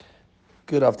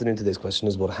Good afternoon. Today's question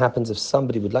is, what happens if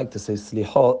somebody would like to say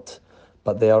Selichot,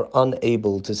 but they are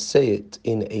unable to say it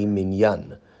in a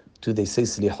Minyan? Do they say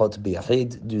Selichot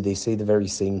biyahid? Do they say the very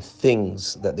same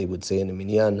things that they would say in a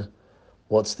Minyan?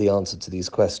 What's the answer to these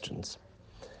questions?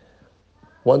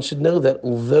 One should know that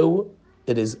although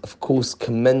it is, of course,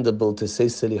 commendable to say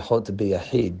Selichot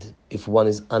biyahid if one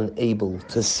is unable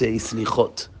to say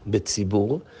Selichot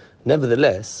b'tzibur,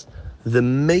 nevertheless, the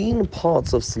main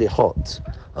parts of Selichot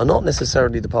are not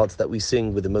necessarily the parts that we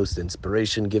sing with the most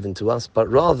inspiration given to us, but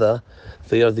rather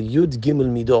they are the Yud Gimel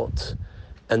Midot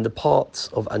and the parts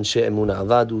of Anshe Emuna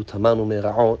Avadu, Tamanu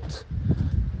Mera'ot,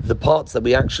 the parts that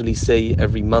we actually say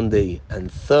every Monday and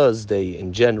Thursday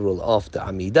in general after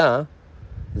Amidah.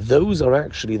 Those are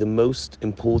actually the most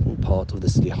important part of the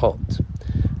Selichot.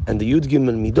 And the Yud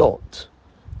Gimel Midot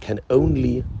can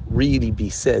only really be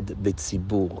said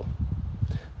b'tzibur.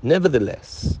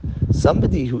 Nevertheless,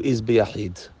 somebody who is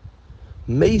biyahid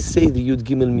may say the Yud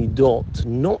Gimel Midot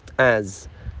not as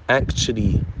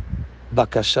actually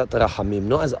bakashat rahamim,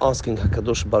 not as asking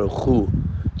HaKadosh Baruch Hu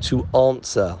to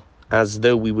answer as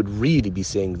though we would really be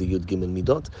saying the Yud Gimel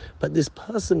Midot, but this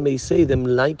person may say them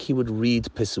like he would read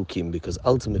Pesukim, because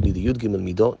ultimately the Yud Gimel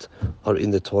Midot are in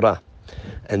the Torah.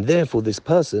 And therefore this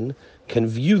person can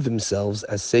view themselves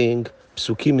as saying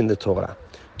Pesukim in the Torah,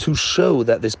 to show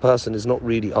that this person is not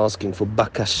really asking for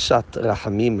bakashat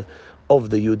rahamim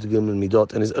of the Yud Gimel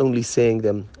Midot, and is only saying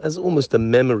them as almost a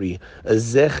memory, a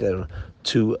zecher,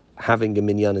 to having a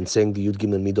minyan and saying the Yud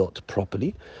Gimel Midot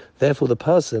properly. Therefore the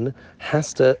person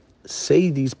has to say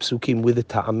these psukim with the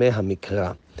ta'ameh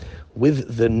hamikra,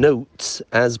 with the notes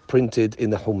as printed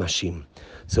in the Humashim.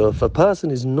 So if a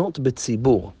person is not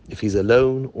b'tzibur, if he's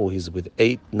alone or he's with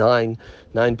nine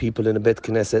people in a Bet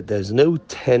Knesset, there's no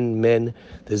 10 men,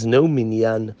 there's no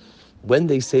minyan. When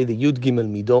they say the Yud Gimel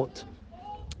Midot,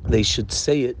 they should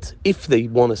say it, if they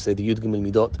want to say the Yud Gimel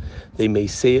Midot, they may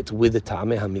say it with the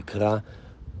Ta'ameh HaMikra,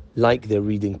 like they're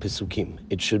reading Pesukim.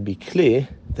 It should be clear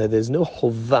that there's no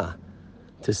Chovah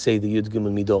to say the Yud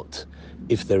Gimel Midot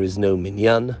if there is no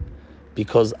Minyan,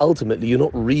 because ultimately you're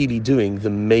not really doing the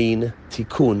main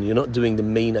tikkun, you're not doing the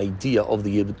main idea of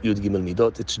the Yud Gimel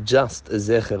Midot. It's just a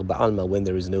Zecher Ba'alma when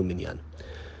there is no Minyan.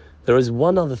 There is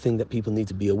one other thing that people need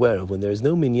to be aware of. When there is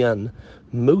no minyan,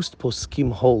 most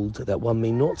poskim hold that one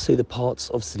may not say the parts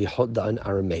of Selichot that are in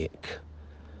Aramaic.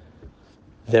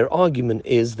 Their argument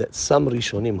is that some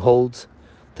Rishonim hold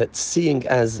that seeing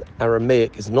as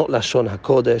Aramaic is not Lashon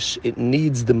HaKodesh, it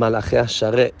needs the Malachei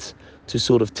HaSharet to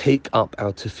sort of take up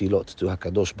our tefillot to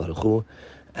HaKadosh Baruch Hu,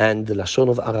 and the Lashon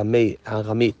of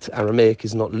Aramaic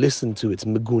is not listened to, it's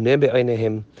meguneh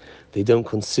be'einehim. They don't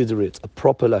consider it a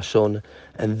proper Lashon,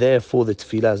 and therefore the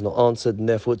tefillah is not answered, and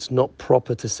therefore it's not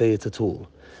proper to say it at all.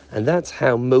 And that's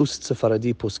how most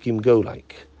Sephardi poskim go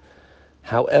like.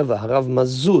 However, Harav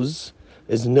Mazuz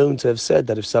is known to have said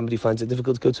that if somebody finds it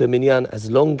difficult to go to a minyan, as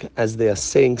long as they are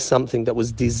saying something that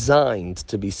was designed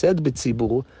to be said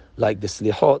b'tzibur, like the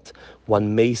Selichot,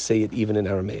 one may say it even in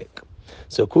Aramaic.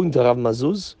 So according to Rav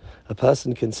Mazuz, a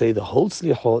person can say the whole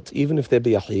Selichot, even if they're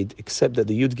biyahid, except that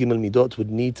the Yud Gimel Midot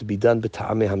would need to be done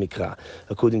b'ta'ameh hamikra.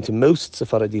 According to most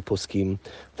Sephardi poskim,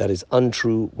 that is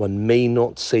untrue. One may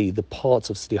not say the parts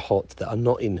of Selichot that are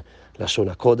not in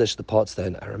Lashon HaKodesh, the parts that are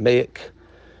in Aramaic,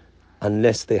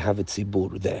 unless they have a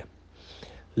tzibur there.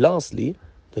 Lastly,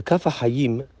 the Kaf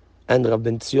HaHayim and Rav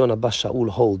Ben Zion Abba Shaul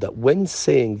hold that when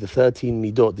saying the 13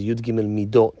 Midot, the Yud Gimel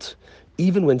Midot,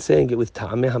 even when saying it with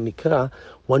Ta'ameh HaMikra,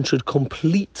 one should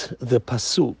complete the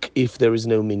pasuk if there is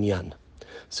no minyan.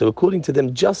 So according to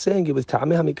them, just saying it with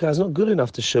Ta'ameh HaMikra is not good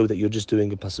enough to show that you're just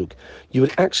doing a pasuk. You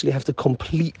would actually have to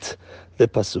complete the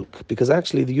pasuk, because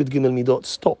actually the Yud Gimel Midot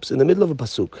stops in the middle of a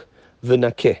pasuk,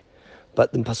 v'nakeh.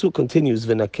 But the pasuk continues,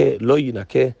 v'nakeh lo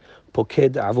yinakeh,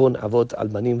 poked avon avot al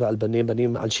banim v'al banim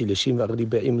banim al shileshim v'al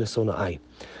ribeim lesonai.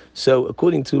 So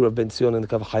according to Rav Ben Zion and the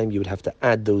Kaf HaHayim, you would have to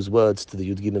add those words to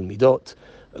the Yud Gimel Midot.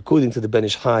 According to the Ben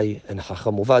Ish Chai and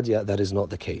Chacham Ovadia, that is not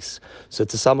the case. So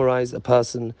to summarize, a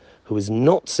person who is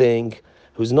not saying,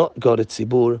 who's not got a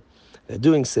tzibur, they're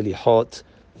doing Selichot,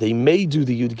 they may do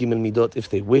the Yud Gimel Midot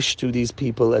if they wish to, these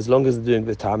people, as long as they're doing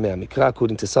the Ta'ameh HaMikra.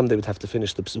 According to some, they would have to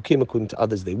finish the Psukim. According to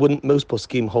others, they wouldn't. Most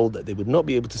poskim hold that they would not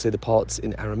be able to say the parts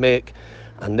in Aramaic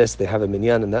unless they have a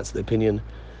minyan, and that's the opinion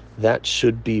that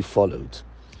should be followed.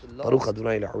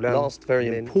 Last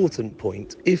very important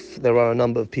point, if there are a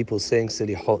number of people saying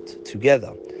Selichot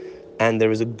together, and there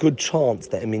is a good chance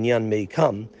that a minyan may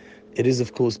come, it is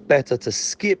of course better to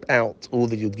skip out all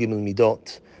the Yud Gimel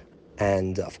Midot,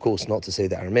 and of course not to say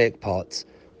the Aramaic parts,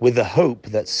 with the hope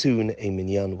that soon a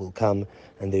minyan will come,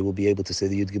 and they will be able to say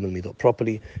the Yud Gimel Midot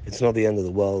properly. It's not the end of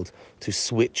the world to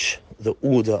switch the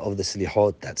order of the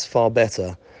Selichot. That's far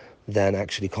better than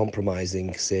actually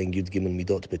compromising, saying Yud Gimel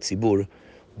Midot Betzibur,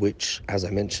 which, as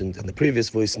I mentioned in the previous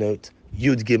voice note,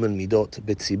 Yud Gimel Midot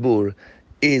Betzibur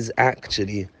is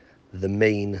actually the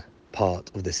main part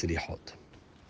of the Selichot.